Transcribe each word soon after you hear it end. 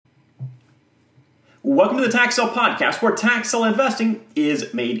Welcome to the Tax Sale Podcast, where tax sale investing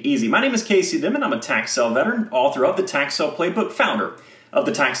is made easy. My name is Casey Dimon. I'm a tax sale veteran, author of the Tax Sale Playbook, founder of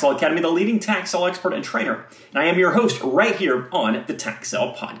the Tax Sale Academy, the leading tax sale expert and trainer. And I am your host right here on the Tax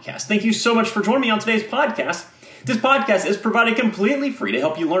Sale Podcast. Thank you so much for joining me on today's podcast. This podcast is provided completely free to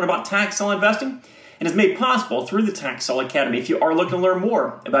help you learn about tax sale investing and is made possible through the Tax Sale Academy. If you are looking to learn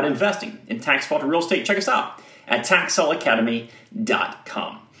more about investing in tax-defaulted real estate, check us out at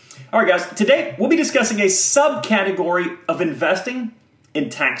taxsaleacademy.com. All right, guys, today we'll be discussing a subcategory of investing in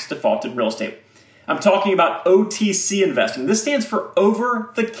tax-defaulted real estate. I'm talking about OTC investing. This stands for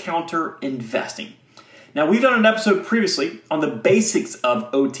over-the-counter investing. Now, we've done an episode previously on the basics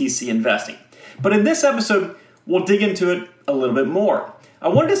of OTC investing, but in this episode, we'll dig into it a little bit more. I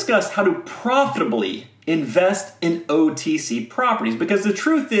want to discuss how to profitably invest in OTC properties, because the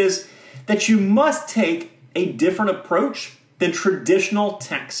truth is that you must take a different approach than traditional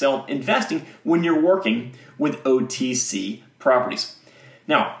tax sale investing when you're working with OTC properties.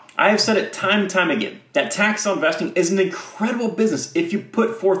 Now, I have said it time and time again that tax sale investing is an incredible business if you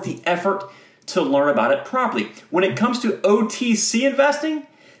put forth the effort to learn about it properly. When it comes to OTC investing,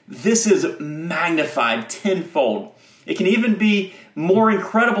 this is magnified tenfold. It can even be more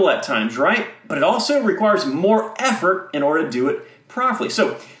incredible at times, right? But it also requires more effort in order to do it properly.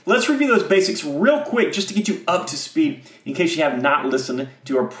 So let's review those basics real quick just to get you up to speed in case you have not listened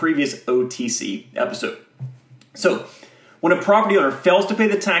to our previous OTC episode. So when a property owner fails to pay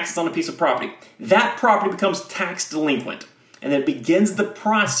the taxes on a piece of property, that property becomes tax delinquent, and it begins the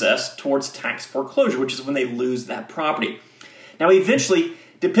process towards tax foreclosure, which is when they lose that property. Now, eventually,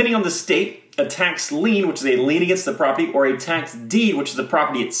 depending on the state, a tax lien, which is a lien against the property, or a tax deed, which is the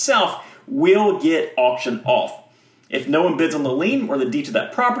property itself, will get auctioned off. If no one bids on the lien or the deed to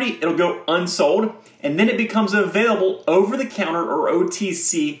that property, it'll go unsold, and then it becomes available over the counter or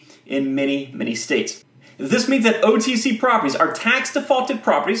OTC in many, many states. This means that OTC properties are tax defaulted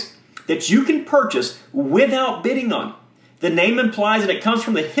properties that you can purchase without bidding on. The name implies that it comes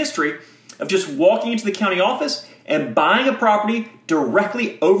from the history of just walking into the county office and buying a property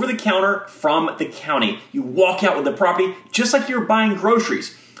directly over the counter from the county. You walk out with the property just like you're buying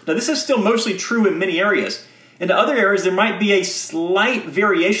groceries. Now, this is still mostly true in many areas. In other areas, there might be a slight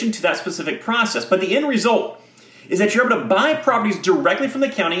variation to that specific process, but the end result is that you're able to buy properties directly from the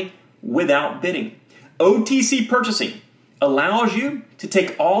county without bidding. OTC purchasing allows you to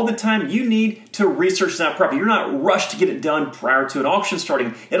take all the time you need to research that property. You're not rushed to get it done prior to an auction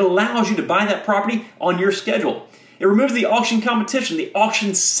starting. It allows you to buy that property on your schedule. It removes the auction competition, the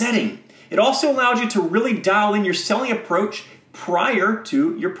auction setting. It also allows you to really dial in your selling approach prior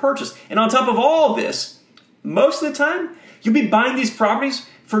to your purchase. And on top of all this, most of the time, you'll be buying these properties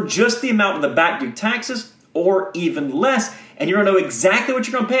for just the amount of the back due taxes or even less, and you're going to know exactly what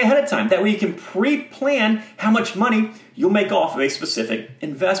you're going to pay ahead of time. That way you can pre-plan how much money you'll make off of a specific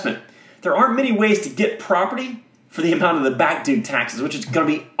investment. There aren't many ways to get property for the amount of the back due taxes, which is going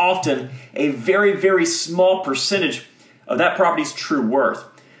to be often a very, very small percentage of that property's true worth.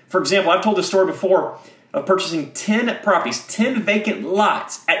 For example, I've told this story before of purchasing 10 properties, 10 vacant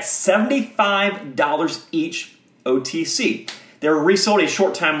lots at $75 each OTC. They were resold a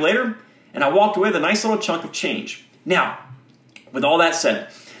short time later, and I walked away with a nice little chunk of change. Now, with all that said,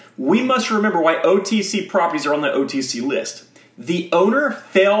 we must remember why OTC properties are on the OTC list. The owner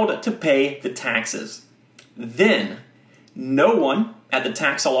failed to pay the taxes. Then, no one at the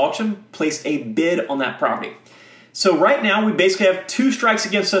tax sale auction placed a bid on that property. So right now, we basically have two strikes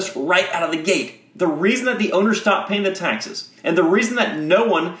against us right out of the gate. The reason that the owner stopped paying the taxes and the reason that no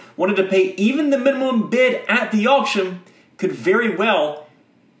one wanted to pay even the minimum bid at the auction could very well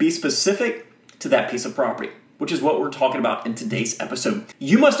be specific to that piece of property, which is what we're talking about in today's episode.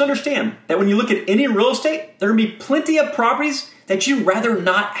 You must understand that when you look at any real estate, there are going to be plenty of properties that you'd rather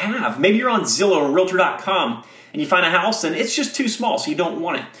not have. Maybe you're on Zillow or Realtor.com and you find a house and it's just too small, so you don't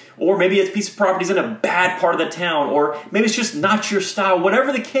want it. Or maybe it's a piece of property in a bad part of the town, or maybe it's just not your style.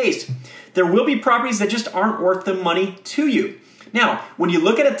 Whatever the case, there will be properties that just aren't worth the money to you. Now, when you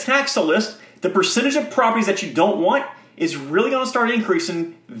look at a tax sale list, the percentage of properties that you don't want is really going to start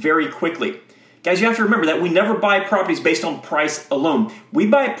increasing very quickly. Guys, you have to remember that we never buy properties based on price alone. We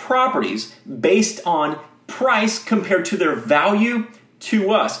buy properties based on price compared to their value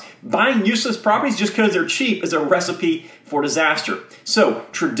to us. Buying useless properties just because they're cheap is a recipe for disaster. So,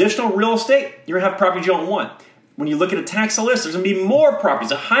 traditional real estate, you're going to have properties you don't want. When you look at a tax sale list, there's going to be more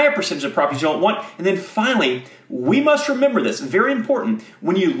properties, a higher percentage of properties you don't want. And then finally, we must remember this, very important.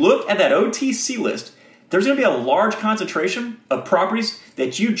 When you look at that OTC list, there's going to be a large concentration of properties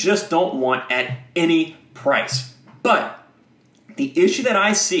that you just don't want at any price. But the issue that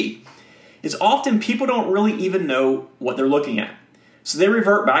I see is often people don't really even know what they're looking at. So they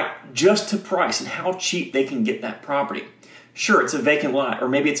revert back just to price and how cheap they can get that property. Sure, it's a vacant lot, or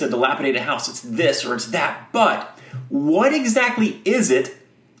maybe it's a dilapidated house. It's this or it's that. But what exactly is it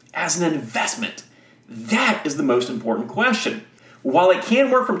as an investment? That is the most important question. While it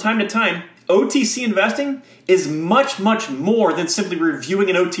can work from time to time, OTC investing is much, much more than simply reviewing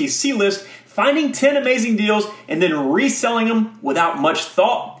an OTC list, finding 10 amazing deals, and then reselling them without much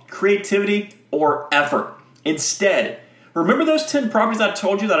thought, creativity, or effort. Instead, remember those 10 properties I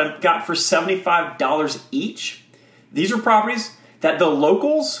told you that I got for $75 each? These are properties that the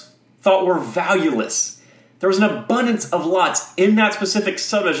locals thought were valueless. There was an abundance of lots in that specific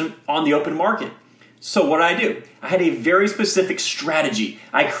subdivision on the open market. So what did I do? I had a very specific strategy.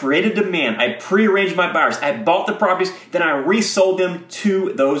 I created demand. I pre-arranged my buyers. I bought the properties, then I resold them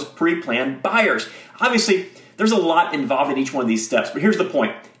to those pre-planned buyers. Obviously, there's a lot involved in each one of these steps, but here's the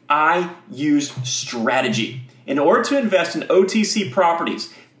point. I use strategy. In order to invest in OTC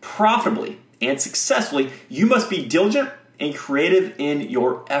properties profitably and successfully, you must be diligent and creative in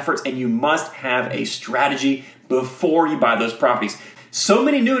your efforts, and you must have a strategy before you buy those properties. So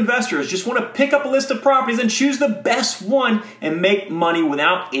many new investors just want to pick up a list of properties and choose the best one and make money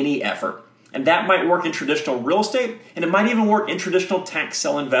without any effort. And that might work in traditional real estate, and it might even work in traditional tax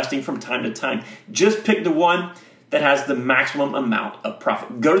sale investing from time to time. Just pick the one that has the maximum amount of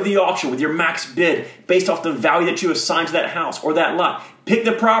profit. Go to the auction with your max bid based off the value that you assign to that house or that lot. Pick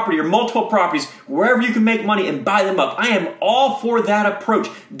the property or multiple properties wherever you can make money and buy them up. I am all for that approach.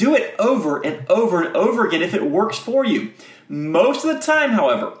 Do it over and over and over again if it works for you. Most of the time,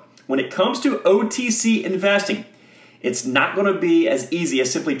 however, when it comes to OTC investing, it's not going to be as easy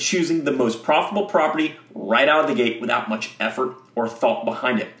as simply choosing the most profitable property right out of the gate without much effort or thought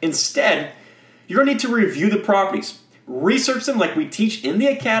behind it. Instead, you're going to need to review the properties, research them like we teach in the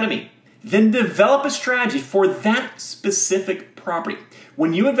academy, then develop a strategy for that specific property.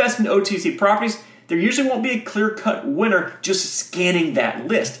 When you invest in OTC properties, there usually won't be a clear-cut winner just scanning that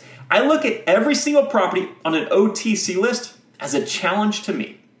list. I look at every single property on an OTC list as a challenge to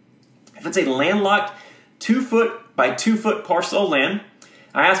me. If it's a landlocked 2-foot by 2-foot parcel of land,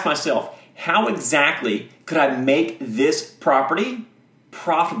 I ask myself, how exactly could I make this property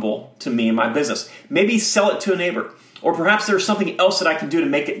profitable to me and my business? Maybe sell it to a neighbor. Or perhaps there's something else that I can do to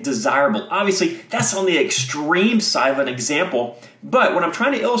make it desirable. Obviously, that's on the extreme side of an example. But what I'm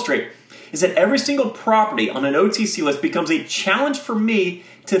trying to illustrate is that every single property on an OTC list becomes a challenge for me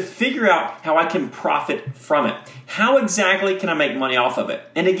to figure out how I can profit from it. How exactly can I make money off of it?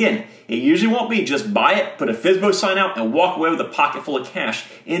 And again, it usually won't be just buy it, put a FSBO sign out, and walk away with a pocket full of cash.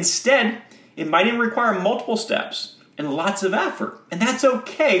 Instead, it might even require multiple steps and lots of effort. And that's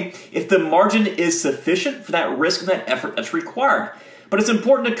okay if the margin is sufficient for that risk and that effort that's required. But it's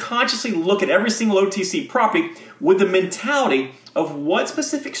important to consciously look at every single OTC property with the mentality of what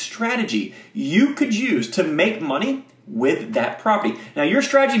specific strategy you could use to make money with that property. Now, your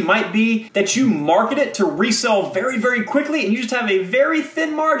strategy might be that you market it to resell very, very quickly and you just have a very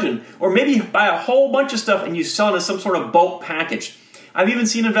thin margin. Or maybe buy a whole bunch of stuff and you sell it as some sort of bulk package. I've even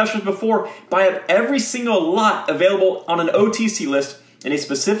seen investors before buy up every single lot available on an OTC list in a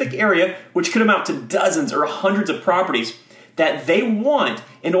specific area, which could amount to dozens or hundreds of properties that they want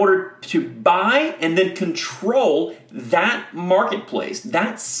in order to buy and then control that marketplace,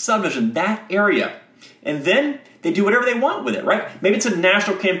 that subdivision, that area. And then they do whatever they want with it, right? Maybe it's a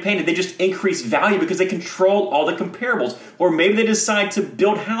national campaign and they just increase value because they control all the comparables. Or maybe they decide to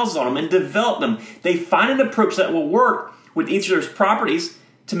build houses on them and develop them. They find an approach that will work with each of their properties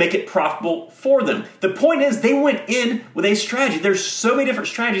to make it profitable for them. The point is they went in with a strategy. There's so many different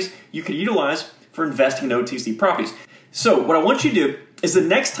strategies you could utilize for investing in OTC properties. So what I want you to do is the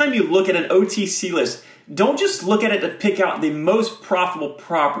next time you look at an OTC list, don't just look at it to pick out the most profitable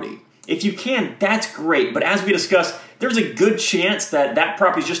property. If you can, that's great. But as we discussed, there's a good chance that that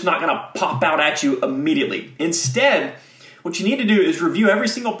property is just not going to pop out at you immediately. Instead, what you need to do is review every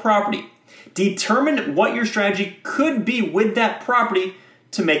single property. Determine what your strategy could be with that property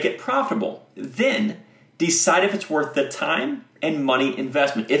to make it profitable. Then decide if it's worth the time and money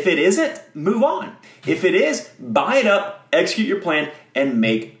investment. If it isn't, move on. If it is, buy it up, execute your plan, and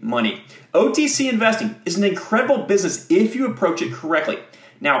make money. OTC investing is an incredible business if you approach it correctly.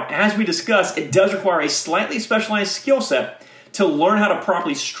 Now, as we discussed, it does require a slightly specialized skill set to learn how to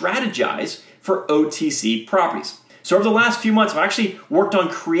properly strategize for OTC properties. So over the last few months, I've actually worked on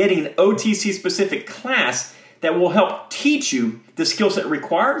creating an OTC-specific class that will help teach you the skill set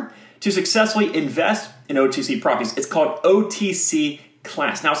required to successfully invest in OTC properties. It's called OTC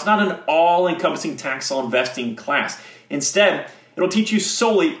Class. Now, it's not an all-encompassing tax sale investing class. Instead, It'll teach you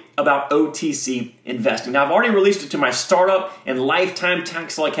solely about OTC investing. Now, I've already released it to my startup and lifetime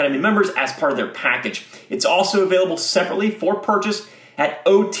Tax Sale Academy members as part of their package. It's also available separately for purchase at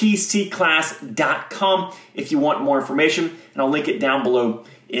otcclass.com if you want more information, and I'll link it down below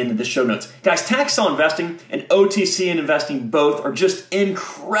in the show notes. Guys, tax sale investing and OTC investing both are just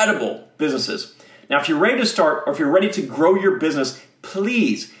incredible businesses. Now, if you're ready to start or if you're ready to grow your business,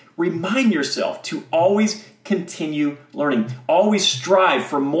 please remind yourself to always continue learning. Always strive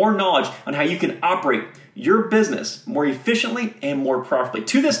for more knowledge on how you can operate your business more efficiently and more profitably.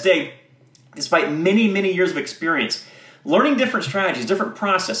 To this day, despite many, many years of experience, learning different strategies, different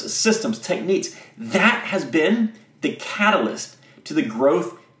processes, systems, techniques, that has been the catalyst to the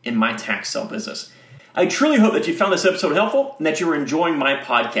growth in my tax sale business. I truly hope that you found this episode helpful and that you are enjoying my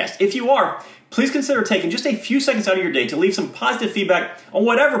podcast. If you are, please consider taking just a few seconds out of your day to leave some positive feedback on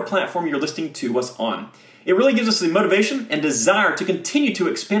whatever platform you're listening to us on. It really gives us the motivation and desire to continue to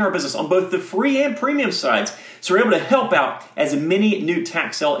expand our business on both the free and premium sides, so we're able to help out as many new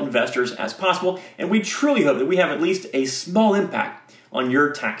tax sale investors as possible, and we truly hope that we have at least a small impact on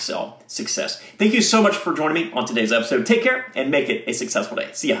your tax sale success. Thank you so much for joining me on today's episode. Take care and make it a successful day.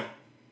 See ya.